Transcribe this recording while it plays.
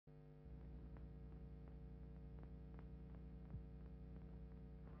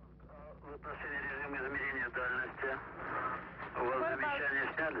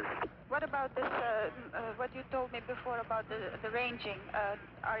about this, what you told me before about the ranging.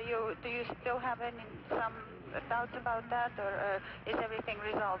 Do you still have some doubts about that, or is everything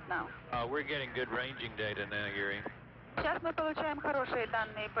resolved now? We're getting good ranging data now, Yuri. Сейчас мы получаем хорошие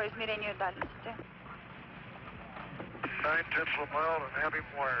данные по измерению дальности. 9/10 of a mile and have him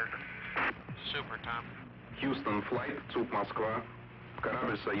wired. Super, Tom. Houston Flight, ЦУП Москва.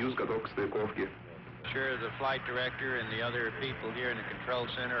 Корабль «Союз» готов к стыковке. Sure, the flight director and the other people here in the control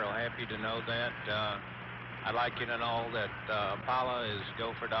center are happy to know that. I'd like you to know that Apollo is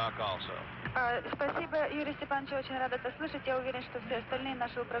go for dock also. Спасибо, Юрий Степанович, очень рада это слышать. Я уверен, что все остальные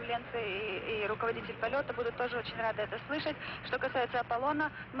наши управленцы и руководитель полета будут тоже очень рады это слышать. Что касается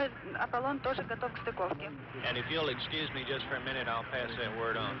Аполлона, Аполлон тоже готов к стыковке. And if you'll excuse me just for a minute, I'll pass that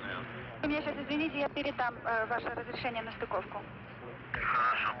word on now. Вы меня сейчас извините, я передам ваше разрешение на стыковку.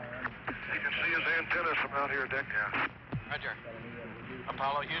 You can see his antennas from out here, deck now. Roger.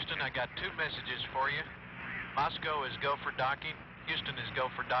 Apollo, Houston, I got two messages for you. Moscow is go for docking. Houston is go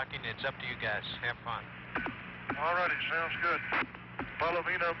for docking. It's up to you guys. Have fun. All righty, sounds good. Follow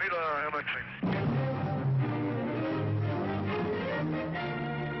me now, Mila, Alexei.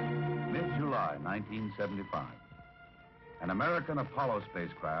 Mid-July 1975. An American Apollo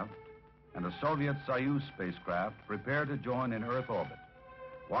spacecraft and a Soviet Soyuz spacecraft prepare to join in Earth orbit,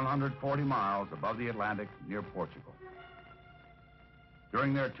 140 miles above the Atlantic near Portugal.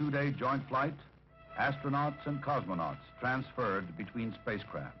 During their two-day joint flight, astronauts and cosmonauts transferred between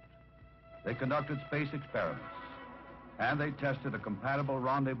spacecraft. They conducted space experiments, and they tested a compatible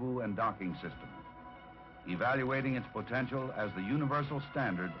rendezvous and docking system, evaluating its potential as the universal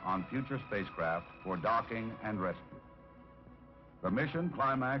standard on future spacecraft for docking and rescue. The mission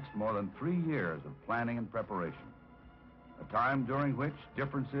climaxed more than 3 years of planning and preparation, a time during which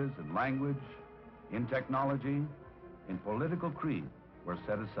differences in language, in technology, in political creed were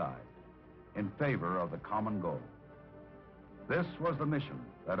set aside in favor of the common goal. This was the mission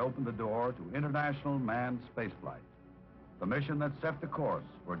that opened the door to international manned spaceflight, the mission that set the course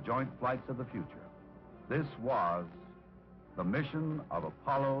for joint flights of the future. This was the mission of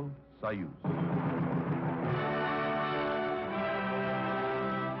Apollo Soyuz.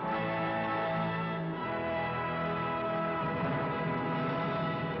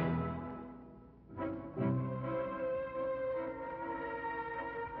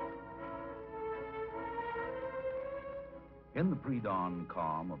 In the pre-dawn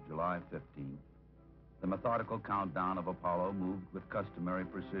calm of July 15th, the methodical countdown of Apollo moved with customary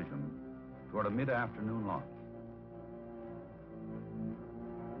precision toward a mid-afternoon launch.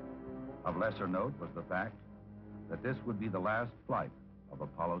 Of lesser note was the fact that this would be the last flight of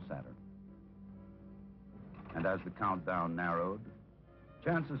Apollo Saturn. And as the countdown narrowed,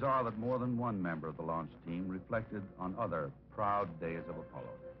 chances are that more than one member of the launch team reflected on other proud days of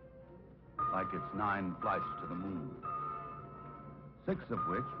Apollo, like its 9 flights to the moon, 6 of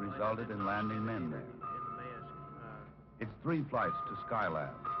which resulted in landing men there. Its 3 flights to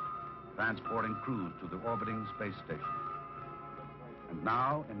Skylab, transporting crews to the orbiting space station. And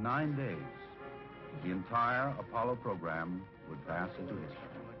now, in 9 days, the entire Apollo program would pass into history.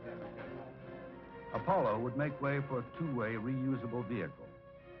 Apollo would make way for a 2-way reusable vehicle,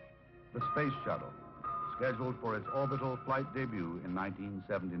 the Space Shuttle, scheduled for its orbital flight debut in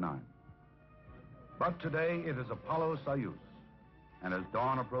 1979. But today, it is Apollo Soyuz. And as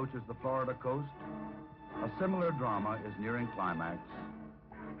dawn approaches the Florida coast, a similar drama is nearing climax,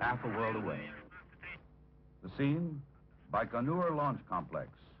 half a world away. The scene, Baikonur Launch Complex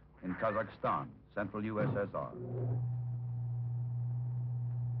in Kazakhstan, central USSR.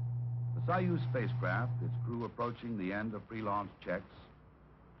 The Soyuz spacecraft, its crew approaching the end of pre-launch checks,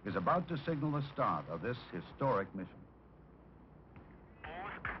 is about to signal the start of this historic mission.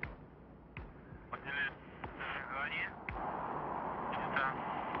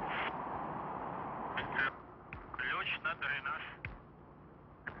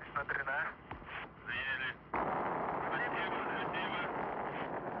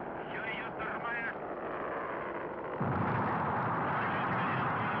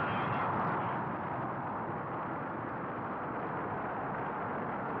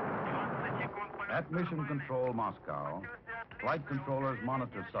 At Mission Control Moscow, flight controllers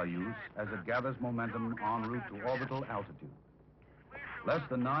monitor Soyuz as it gathers momentum en route to orbital altitude. Less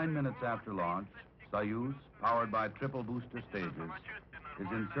than 9 minutes after launch, Soyuz, powered by triple booster stages, is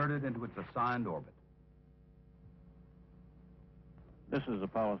inserted into its assigned orbit. This is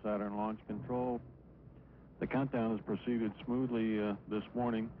Apollo Saturn Launch Control. The countdown has proceeded smoothly this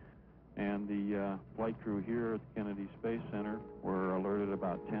morning, and the flight crew here at the Kennedy Space Center were alerted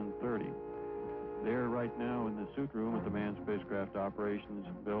about 10:30. They're right now in the suit room at the Manned Spacecraft Operations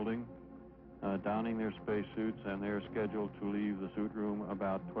building, donning their spacesuits, and they're scheduled to leave the suit room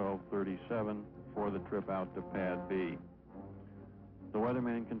about 12:37 for the trip out to Pad B. The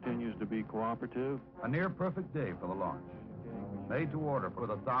weatherman continues to be cooperative. A near-perfect day for the launch. Made to order for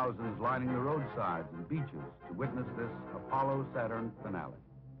the thousands lining the roadsides and beaches to witness this Apollo-Saturn finale.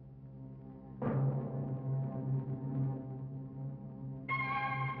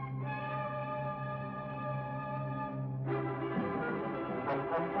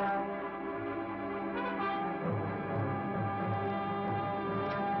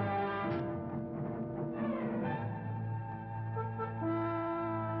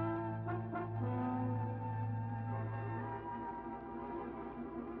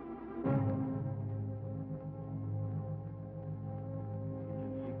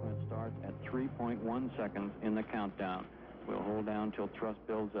 At 3.1 seconds in the countdown. We'll hold down till thrust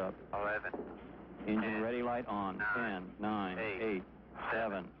builds up. 11. Engine 10, ready light on. 9, 10, 9, 8,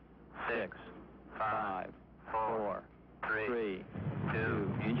 7, 6, 5, 4, 3,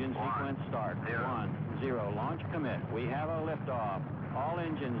 2. Engine sequence start. 1, 0. Launch commit. We have a liftoff. All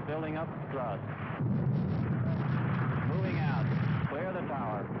engines building up thrust. Moving out. Clear the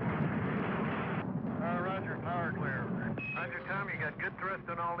tower. Roger, power clear. Roger, Tom, you got good thrust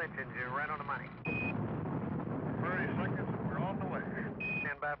on all engines. You're right on the money. 30 seconds, we're on the way.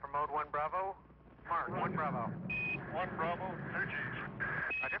 Stand by for mode 1 Bravo. Mark, 1 Bravo. 1 Bravo, 2 Gs.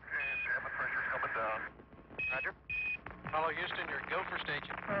 Roger. And cabin pressure's coming down. Roger. Apollo Houston, you're go for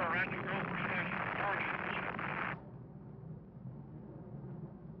station. Roger, go for station.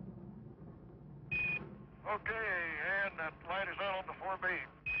 Okay, and that light is out on the 4B.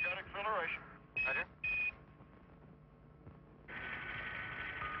 We got acceleration. Roger.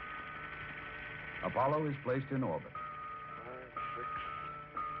 Apollo is placed in orbit. 5, 6,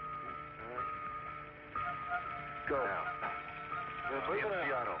 8, 9. Go.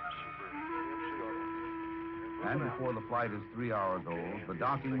 And before the flight is 3 hours old, the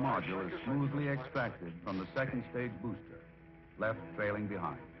docking module is smoothly extracted from the second stage booster, left trailing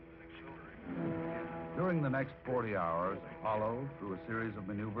behind. During the next 40 hours, Apollo, through a series of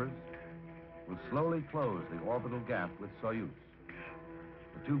maneuvers, will slowly close the orbital gap with Soyuz.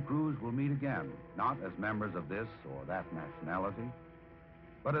 The two crews will meet again, not as members of this or that nationality,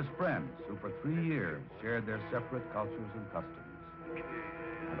 but as friends who for 3 years shared their separate cultures and customs,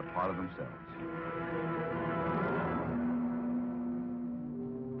 and a part of themselves.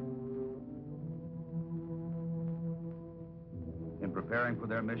 In preparing for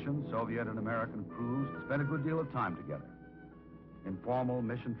their mission, Soviet and American crews spent a good deal of time together. In formal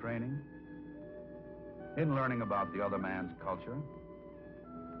mission training, in learning about the other man's culture,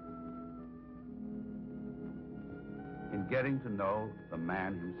 in getting to know the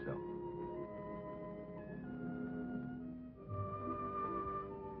man himself.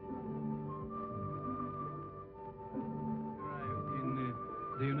 In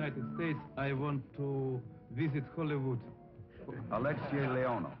the United States, I want to visit Hollywood. Alexei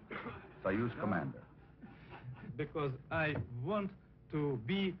Leonov, Soyuz commander. Because I want to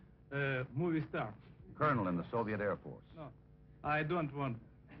be a movie star. Colonel in the Soviet Air Force. No, I don't want.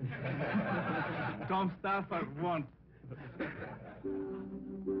 Tom Stafford wants.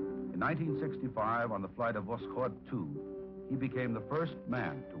 In 1965, on the flight of Voskhod 2, he became the first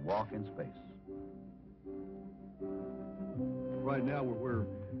man to walk in space. Right now, we're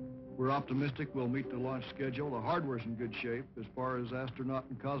optimistic we'll meet the launch schedule. The hardware's in good shape. As far as astronaut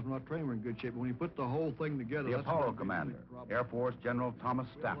and cosmonaut training, we're in good shape. When you put the whole thing together, The Apollo commander, Air Force General Thomas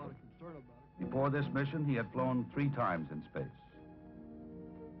Stafford. Before this mission, he had flown 3 times in space.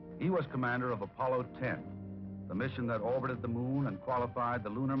 He was commander of Apollo 10, the mission that orbited the moon and qualified the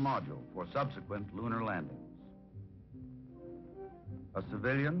lunar module for subsequent lunar landings. A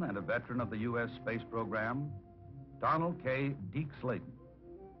civilian and a veteran of the U.S. space program, Donald K. Deke Slayton.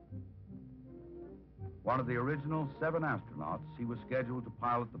 One of the original 7 astronauts, he was scheduled to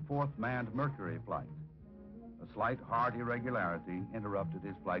pilot the 4th manned Mercury flight. A slight heart irregularity interrupted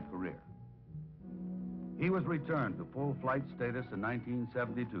his flight career. He was returned to full flight status in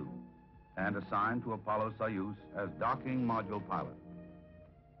 1972 and assigned to Apollo Soyuz as docking module pilot.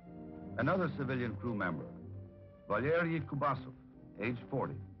 Another civilian crew member, Valery Kubasov, age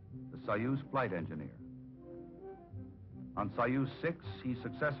 40, the Soyuz flight engineer. On Soyuz 6, he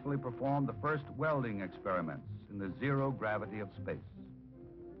successfully performed the first welding experiments in the zero gravity of space.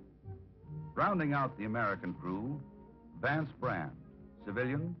 Rounding out the American crew, Vance Brand,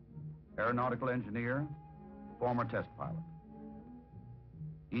 civilian, aeronautical engineer, former test pilot.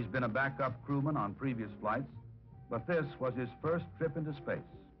 He's been a backup crewman on previous flights, but this was his first trip into space.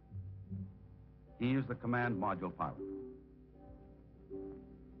 He is the command module pilot.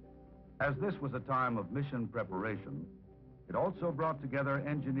 As this was a time of mission preparation, it also brought together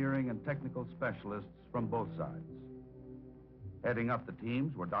engineering and technical specialists from both sides. Heading up the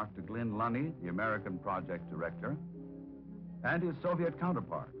teams were Dr. Glyn Lunny, the American project director, and his Soviet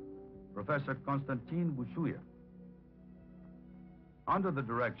counterpart, Professor Konstantin Bushuyev. Under the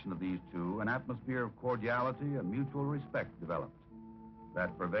direction of these two, an atmosphere of cordiality and mutual respect developed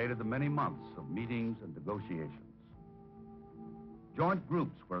that pervaded the many months of meetings and negotiations. Joint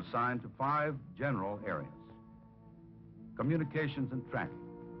groups were assigned to 5 general areas: communications and tracking,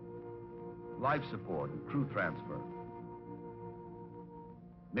 life support and crew transfer,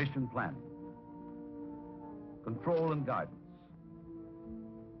 mission planning, control and guidance,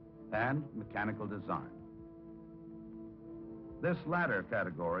 and mechanical design. This latter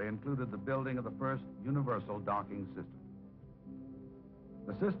category included the building of the first universal docking system.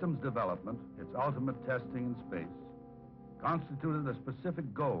 The system's development, its ultimate testing in space, constituted a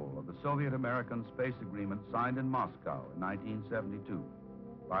specific goal of the Soviet-American space agreement signed in Moscow in 1972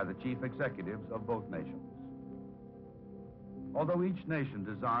 by the chief executives of both nations. Although each nation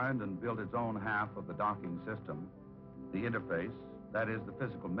designed and built its own half of the docking system, the interface, that is, the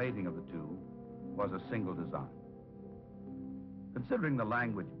physical mating of the two, was a single design. Considering the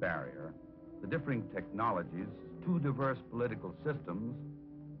language barrier, the differing technologies, 2 diverse political systems,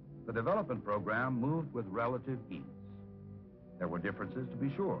 the development program moved with relative ease. There were differences, to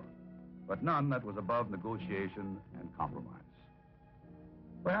be sure, but none that was above negotiation and compromise.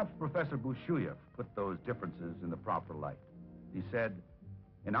 Perhaps Professor Bushuyev put those differences in the proper light. He said,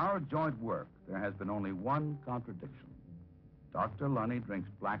 "In our joint work, there has been only one contradiction. Dr. Lunny drinks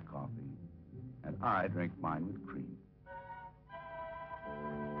black coffee, and I drink mine with cream."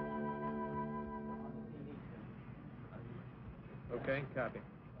 Okay, copy.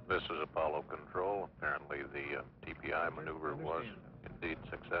 This is Apollo Control. Apparently the TPI maneuver was indeed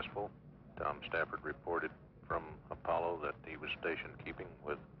successful. Tom Stafford reported from Apollo that he was station keeping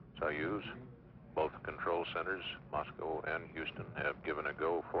with Soyuz. Both control centers, Moscow and Houston, have given a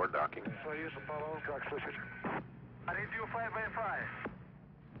go for docking. Soyuz, Apollo, как слышать? I need you 5x5.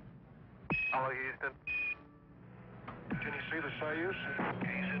 Hello, Houston. Can you see the Soyuz?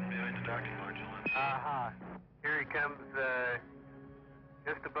 He's hidden behind the docking module. Here he comes,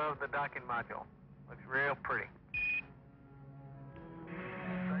 just above the docking module. Looks real pretty.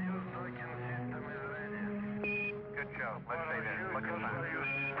 Soyuz docking system is ready. Good show. Let's say that. Looking fine.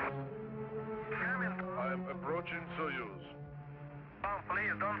 I'm approaching Soyuz. Tom,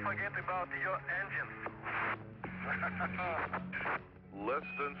 please don't forget about your engines. Less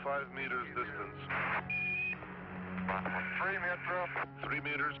than 5 meters distance. 3 meters. 3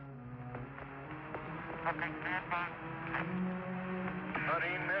 meters.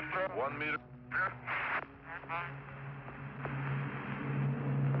 13 meters. 1 meter.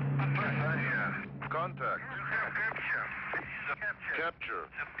 Contact. Capture.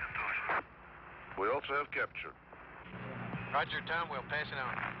 We also have capture. Roger, Tom. We'll pass it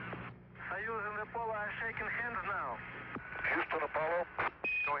on. Soyuz and Apollo are shaking hands now. Houston, Apollo.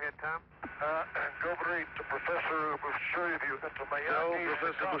 Go ahead, Tom. Говорит Professor Bushuyev, это моя. Tell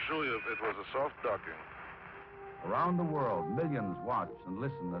Professor Bushuyev it was a soft docking. Around the world, millions watch and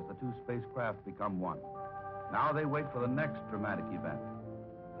listen as the 2 spacecraft become one. Now they wait for the next dramatic event,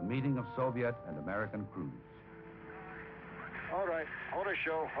 the meeting of Soviet and American crews. All right, on a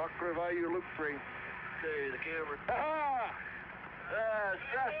show. Открываю loop 3. Okay, the camera. Ha-ha!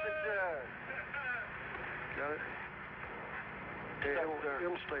 Здравствуйте. Got it?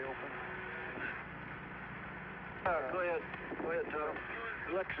 It'll stay open. Go ahead. Go ahead, Tom.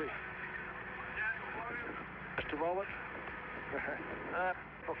 Alexei. Just a moment.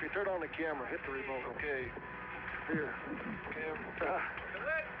 Okay, turn on the camera. Hit the remote. Okay. Here. Camera.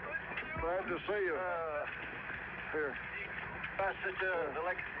 Glad to see you. Here. Здравствуйте,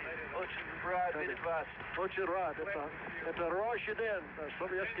 Alexei. Очень рад видеть вас. Очень рад. Это роща день.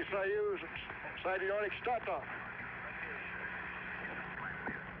 Советский Союз, Соединенных Штатов.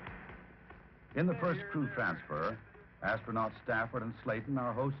 In the first crew transfer, astronauts Stafford and Slayton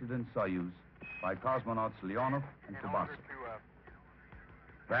are hosted in Soyuz by cosmonauts Leonov and Keldysh.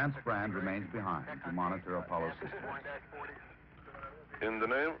 Vance Brand remains behind to monitor Apollo systems. In the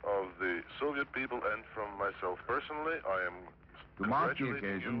name of the Soviet people and from myself personally, I am To mark the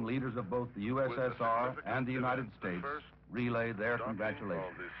occasion, leaders of both the USSR and the United States relay their congratulations.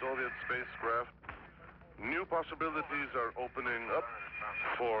 Of the Soviet spacecraft, new possibilities are opening up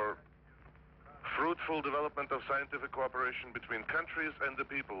for fruitful development of scientific cooperation between countries and the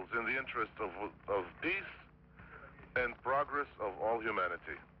peoples in the interest of peace and progress of all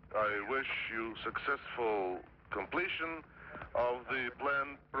humanity. I wish you successful completion of the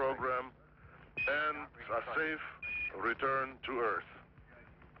planned program and a safe return to Earth.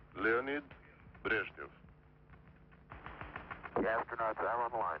 Leonid Brezhnev. The astronauts are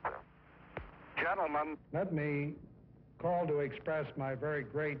on the line, sir. Gentlemen, let me call to express my very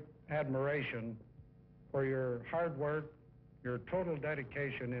great admiration for your hard work, your total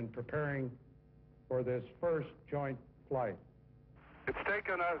dedication in preparing for this first joint flight. It's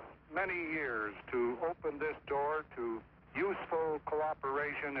taken us many years to open this door to useful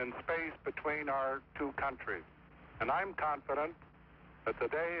cooperation in space between our two countries. And I'm confident that the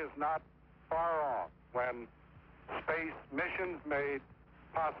day is not far off when space missions made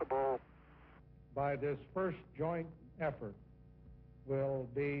possible by this first joint effort will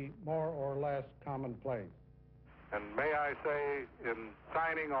be more or less commonplace. And may I say, in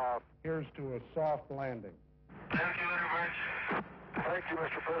signing off, here's to a soft landing. Thank you very much. Thank you,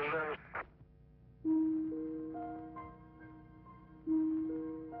 Mr. President.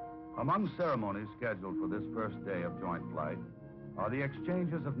 Among ceremonies scheduled for this first day of joint flight are the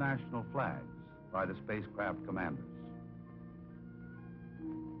exchanges of national flags by the spacecraft commanders.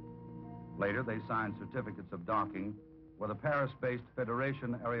 Later, they sign certificates of docking with the Paris-based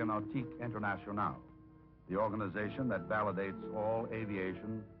Fédération Aéronautique Internationale, the organization that validates all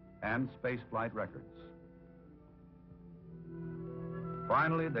aviation and spaceflight records.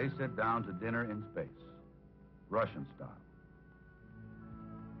 Finally, they sit down to dinner in space, Russian style.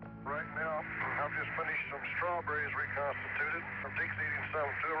 Right now, I've just finished some strawberries reconstituted. I'm deep eating some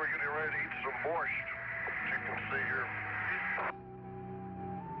too. We're getting ready to eat some borscht, as you can see here.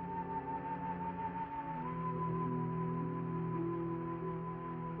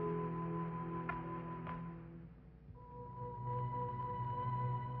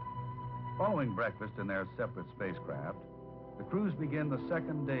 Following breakfast in their separate spacecraft, the crews begin the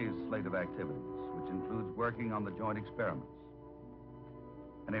second day's slate of activities, which includes working on the joint experiments.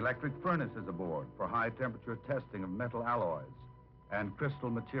 An electric furnace is aboard for high-temperature testing of metal alloys and crystal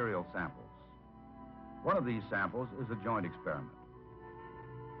material samples. One of these samples is a joint experiment.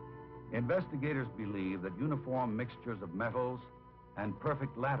 Investigators believe that uniform mixtures of metals and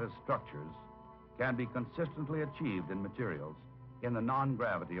perfect lattice structures can be consistently achieved in materials in the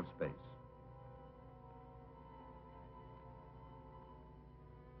non-gravity of space.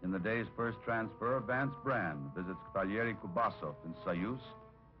 In the day's first transfer, Vance Brand visits Valery Kubasov in Soyuz,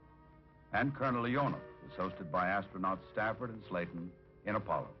 and Colonel Leonov is hosted by astronauts Stafford and Slayton in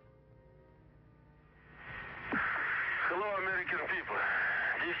Apollo. Hello, American people.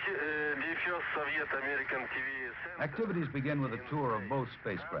 The first Soviet-American TV... Activities begin with a tour of both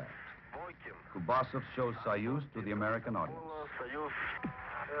spacecraft. Kubasov shows Soyuz to the American audience.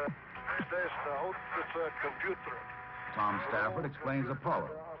 Tom Stafford explains Apollo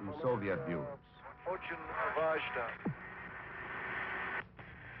to Soviet viewers.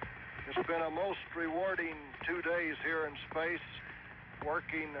 It's been a most rewarding 2 days here in space,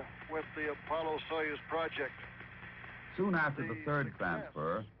 working with the Apollo Soyuz project. Soon after the third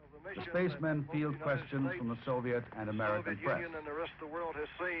transfer, the spacemen field questions from the Soviet and American Soviet press. Union and the rest of the world has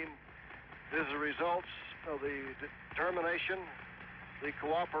seen is the results of the determination, the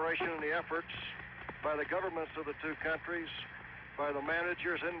cooperation, and the efforts by the governments of the two countries, by the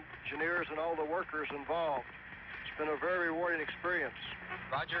managers, engineers, and all the workers involved. It's been a very rewarding experience.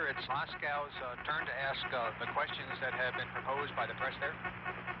 Roger, it's Moscow's turn to ask the questions that have been proposed by the press there.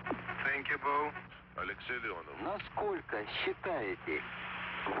 Thank you, Bo. Alexei Leonov. Насколько считаете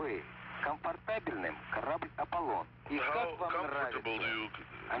вы комфортабельным корабль «Аполлон»? И как вам нравится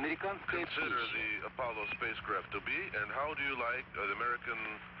американская пища? Consider the Apollo spacecraft to be, and how do you like the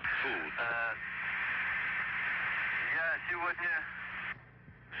American food? Я сегодня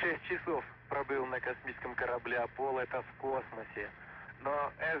 6 часов пробыл на космическом корабле «Аполло», это в космосе.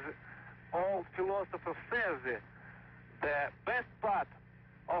 Но, as all philosophers say, the best part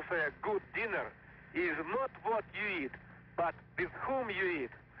of a good dinner is not what you eat, but with whom you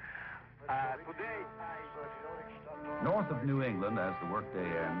eat. Today... North of New England, as the workday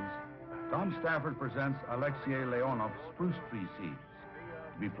ends, Tom Stafford presents Alexei Leonov's spruce tree seeds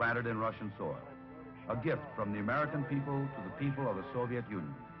to be planted in Russian soil, a gift from the American people to the people of the Soviet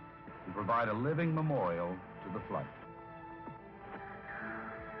Union to provide a living memorial to the flight.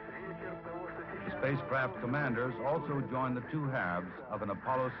 The spacecraft commanders also join the two halves of an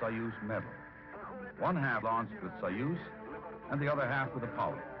Apollo Soyuz medal. One half launched with Soyuz and the other half with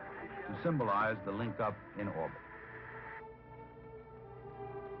Apollo to symbolize the link-up in orbit.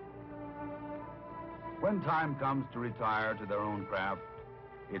 When time comes to retire to their own craft,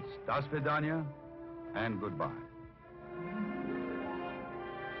 it's das vidanya and goodbye.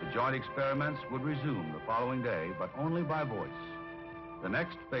 The joint experiments would resume the following day, but only by voice. The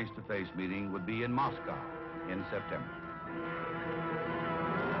next face-to-face meeting would be in Moscow in September.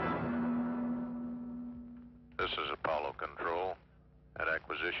 This is Apollo Control. At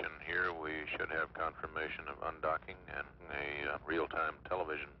acquisition here, we should have confirmation of undocking and a real-time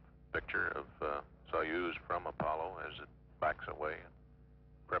television picture of Soyuz from Apollo as it backs away in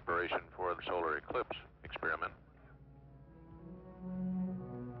preparation for the solar eclipse experiment.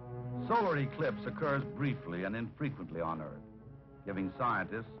 Solar eclipse occurs briefly and infrequently on Earth, giving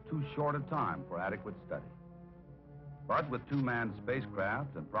scientists too short a time for adequate study. But with two-manned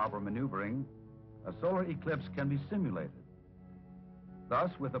spacecraft and proper maneuvering, a solar eclipse can be simulated.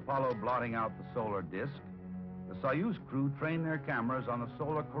 Thus, with Apollo blotting out the solar disk, the Soyuz crew trained their cameras on the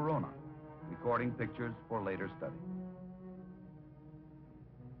solar corona, recording pictures for later study.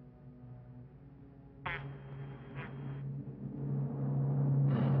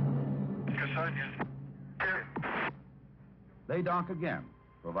 They dock again,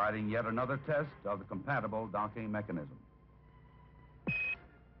 providing yet another test of the compatible docking mechanism.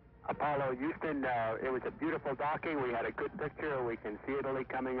 Apollo, Houston, it was a beautiful docking. We had a good picture. We can see Italy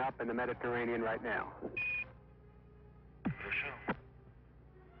coming up in the Mediterranean right now.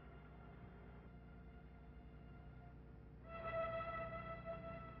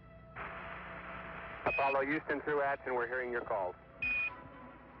 Apollo, Houston through Action. We're hearing your calls.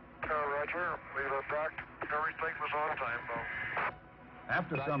 Roger. We have docked. Everything was on time, though.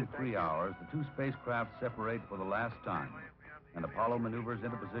 After some 3 hours, the two spacecraft separate for the last time, and Apollo maneuvers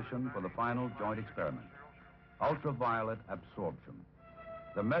into position for the final joint experiment. Ultraviolet absorption,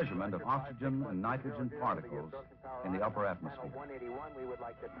 the measurement of oxygen and nitrogen particles in the upper atmosphere.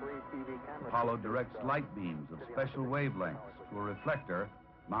 Apollo directs light beams of special wavelengths to a reflector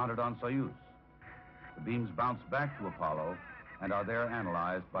mounted on Soyuz. The beams bounce back to Apollo and are there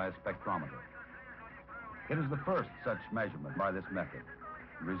analyzed by a spectrometer. It is the first such measurement by this method.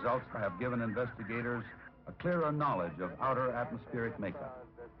 The results have given investigators a clearer knowledge of outer atmospheric makeup,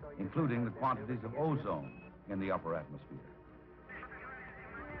 including the quantities of ozone in the upper atmosphere.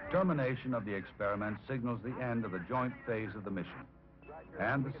 Termination of the experiment signals the end of the joint phase of the mission,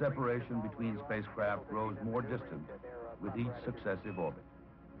 and the separation between spacecraft grows more distant with each successive orbit.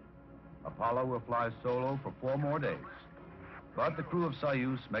 Apollo will fly solo for 4 more days, but the crew of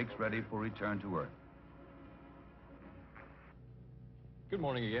Soyuz makes ready for return to Earth. Good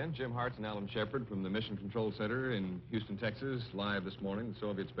morning again. Jim Hartz and Alan Shepard from the Mission Control Center in Houston, Texas. Live this morning, the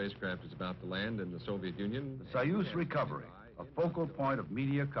Soviet spacecraft is about to land in the Soviet Union. The Soyuz recovery, a focal point of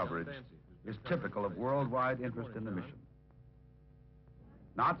media coverage, is typical of worldwide interest in the mission.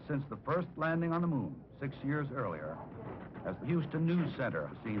 Not since the first landing on the moon 6 years earlier has the Houston News Center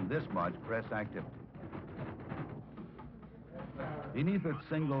seen this much press activity. Beneath its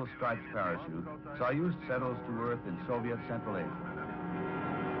single striped parachute, Soyuz settles to Earth in Soviet Central Asia.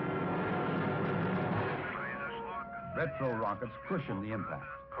 Retro rockets cushion the impact.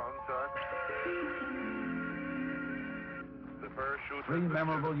 Contact. The parachute. 3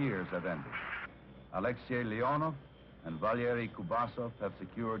 memorable years have ended. Alexei Leonov and Valery Kubasov have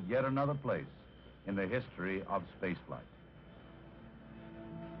secured yet another place in the history of spaceflight.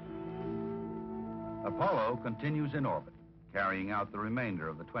 Apollo continues in orbit, carrying out the remainder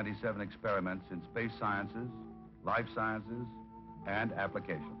of the 27 experiments in space sciences, life sciences, and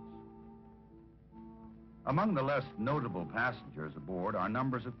applications. Among the less notable passengers aboard are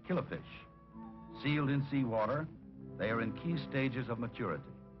numbers of killifish. Sealed in seawater, they are in key stages of maturity.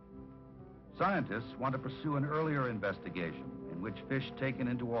 Scientists want to pursue an earlier investigation in which fish taken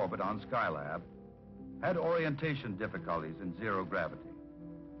into orbit on Skylab had orientation difficulties in zero gravity,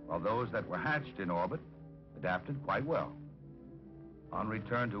 while those that were hatched in orbit adapted quite well. On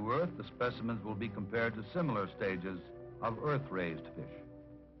return to Earth, the specimens will be compared to similar stages of Earth-raised fish.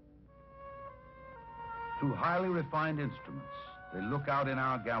 Through highly refined instruments, they look out in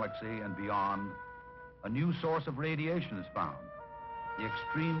our galaxy and beyond. A new source of radiation is found, the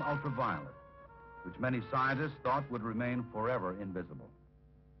extreme ultraviolet, which many scientists thought would remain forever invisible.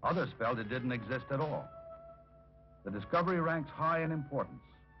 Others felt it didn't exist at all. The discovery ranks high in importance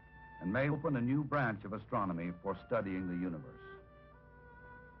and may open a new branch of astronomy for studying the universe.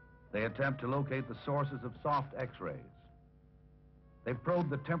 They attempt to locate the sources of soft X-rays. They probe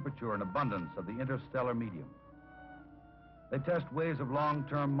the temperature and abundance of the interstellar medium. They test ways of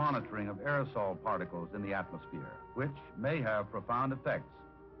long-term monitoring of aerosol particles in the atmosphere, which may have profound effects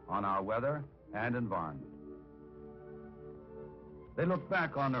on our weather and environment. They look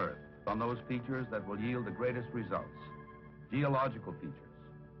back on Earth, on those features that will yield the greatest results. Geological features,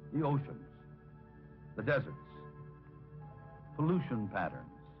 the oceans, the deserts, pollution patterns,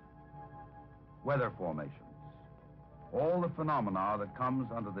 weather formations, all the phenomena that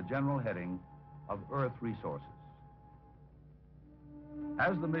comes under the general heading of Earth resources.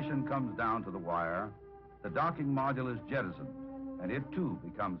 As the mission comes down to the wire, the docking module is jettisoned, and it too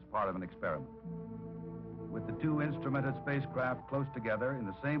becomes part of an experiment. With the two instrumented spacecraft close together in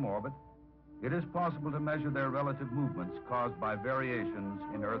the same orbit, it is possible to measure their relative movements caused by variations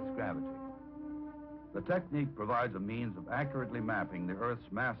in Earth's gravity. The technique provides a means of accurately mapping the Earth's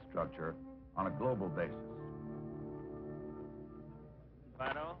mass structure on a global basis.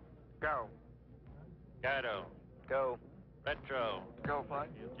 Final. Go. Guido. Go. Retro. Go, flight.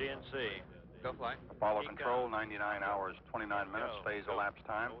 GNC. Go flight. Apollo Control, 99 hours, 29 minutes, phase elapsed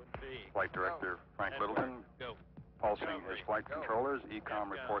time. Flight Director Frank Littleton Go. pulsing his flight controllers.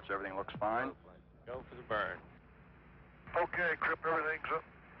 ECOM reports everything looks fine. Go for the burn. Okay, Crip, everything's up.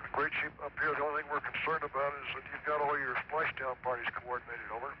 Great shape up here. The only thing we're concerned about is that you've got all your splashdown parties coordinated,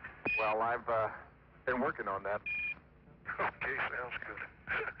 over. Well, I've been working on that. Okay, sounds good.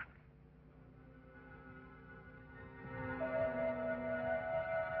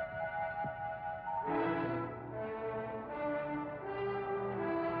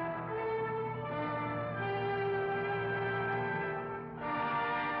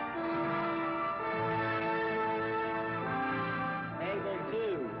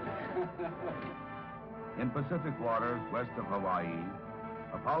 In Pacific waters west of Hawaii,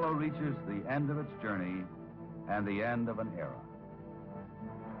 Apollo reaches the end of its journey and the end of an era.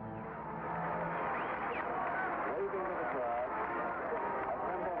 Waving to the crowd,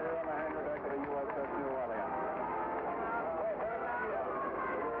 assembled here on the hangar deck of the USS New Orleans.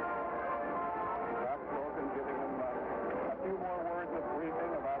 Scott Slogan giving them a few more words of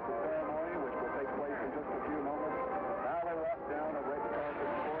briefing about the ceremony, which will take place in just a few moments. Now they walk down a red carpet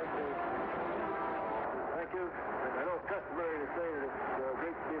course. Thank you. I know it's customary to say that it's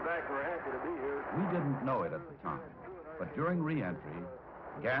great to be back and we're happy to be here. We didn't know it at the time, but during re-entry,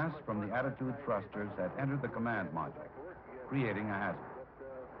 gas from the attitude thrusters had entered the command module, creating a hazard.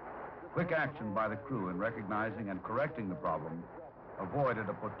 Quick action by the crew in recognizing and correcting the problem avoided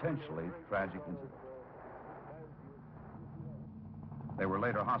a potentially tragic incident. They were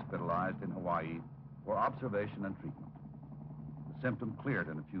later hospitalized in Hawaii for observation and treatment. The symptom cleared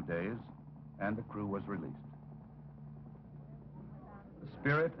in a few days, and the crew was released. The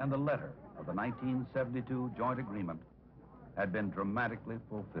spirit and the letter of the 1972 joint agreement had been dramatically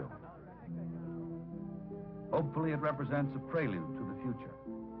fulfilled. Hopefully it represents a prelude to the future,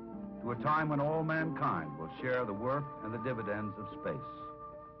 to a time when all mankind will share the work and the dividends of space.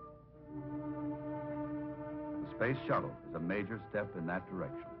 The space shuttle is a major step in that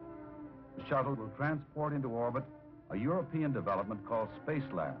direction. The shuttle will transport into orbit a European development called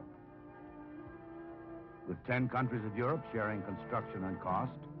Spacelab. With 10 countries of Europe sharing construction and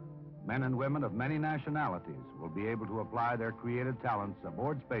cost, men and women of many nationalities will be able to apply their creative talents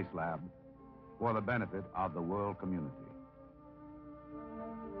aboard Spacelab for the benefit of the world community.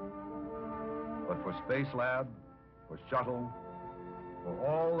 But for Spacelab, for Shuttle, for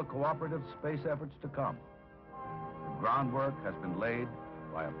all the cooperative space efforts to come, the groundwork has been laid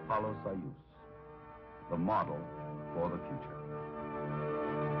by Apollo Soyuz, the model for the future.